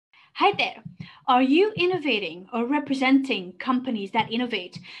Hi there. Are you innovating or representing companies that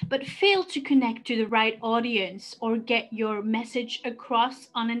innovate but fail to connect to the right audience or get your message across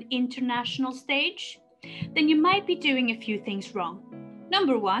on an international stage? Then you might be doing a few things wrong.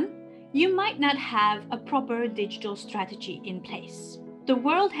 Number one, you might not have a proper digital strategy in place. The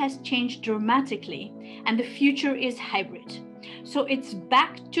world has changed dramatically and the future is hybrid. So it's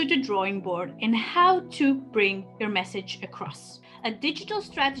back to the drawing board in how to bring your message across. A digital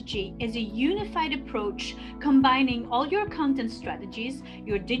strategy is a unified approach combining all your content strategies,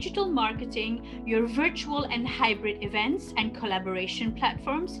 your digital marketing, your virtual and hybrid events and collaboration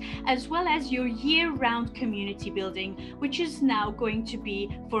platforms, as well as your year-round community building, which is now going to be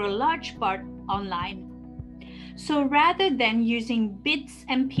for a large part online. So rather than using bits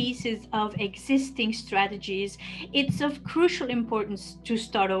and pieces of existing strategies, it's of crucial importance to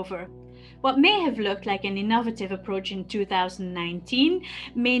start over. What may have looked like an innovative approach in 2019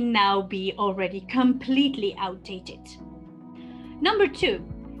 may now be already completely outdated. Number two,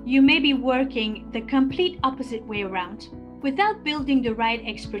 you may be working the complete opposite way around. Without building the right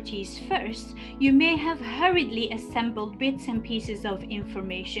expertise first, you may have hurriedly assembled bits and pieces of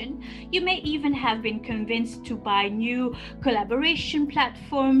information. You may even have been convinced to buy new collaboration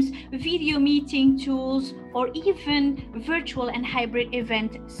platforms, video meeting tools, or even virtual and hybrid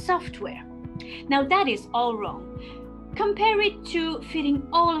event software. Now that is all wrong. Compare it to fitting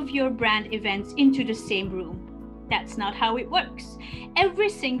all of your brand events into the same room. That's not how it works. Every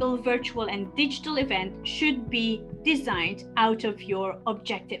single virtual and digital event should be designed out of your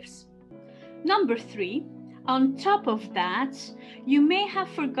objectives. Number three, on top of that, you may have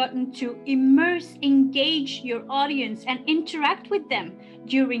forgotten to engage your audience and interact with them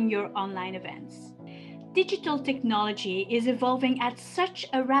during your online events. Digital technology is evolving at such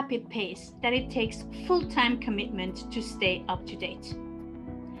a rapid pace that it takes full-time commitment to stay up to date.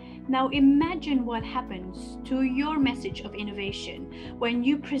 Now imagine what happens to your message of innovation when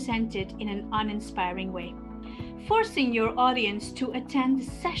you present it in an uninspiring way. Forcing your audience to attend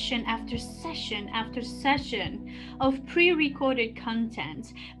session after session after session of pre-recorded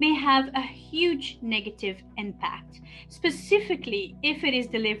content may have a huge negative impact, specifically if it is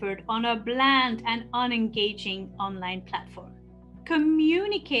delivered on a bland and unengaging online platform.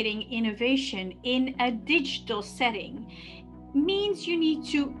 Communicating innovation in a digital setting means you need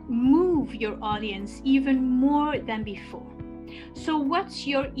to move your audience even more than before. So what's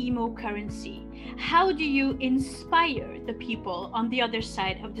your emo currency? How do you inspire the people on the other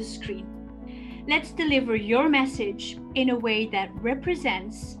side of the screen? Let's deliver your message in a way that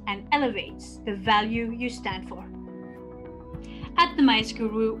represents and elevates the value you stand for. At the Mice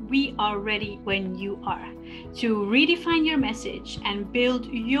Guru, we are ready when you are to redefine your message and build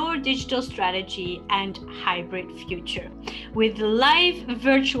your digital strategy and hybrid future with live,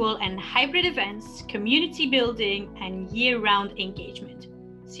 virtual, and hybrid events, community building, and year-round engagement.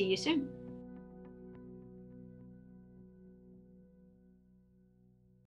 See you soon.